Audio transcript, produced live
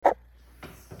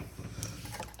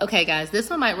Okay, guys, this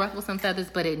one might ruffle some feathers,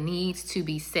 but it needs to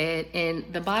be said.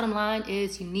 And the bottom line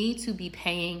is you need to be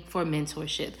paying for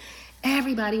mentorship.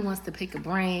 Everybody wants to pick a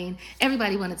brain.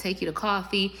 Everybody wants to take you to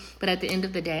coffee. But at the end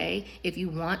of the day, if you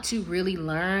want to really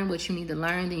learn what you need to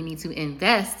learn, then you need to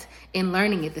invest in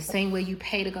learning it the same way you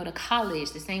pay to go to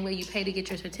college, the same way you pay to get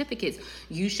your certificates.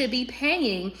 You should be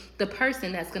paying the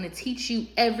person that's going to teach you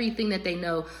everything that they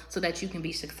know so that you can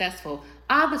be successful.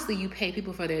 Obviously, you pay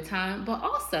people for their time, but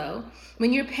also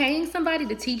when you're paying somebody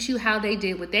to teach you how they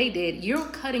did what they did, you're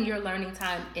cutting your learning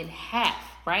time in half,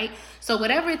 right? So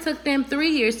whatever it took them 3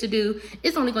 years to do,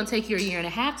 it's only going to take you a year and a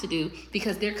half to do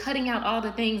because they're cutting out all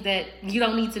the things that you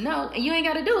don't need to know and you ain't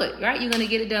got to do it, right? You're going to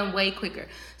get it done way quicker.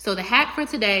 So the hack for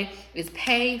today is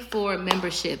pay for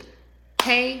membership.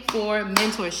 Pay for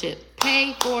mentorship.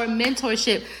 Pay for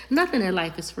mentorship. Nothing in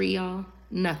life is free, y'all.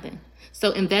 Nothing.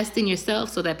 So invest in yourself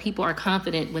so that people are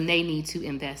confident when they need to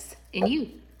invest in you.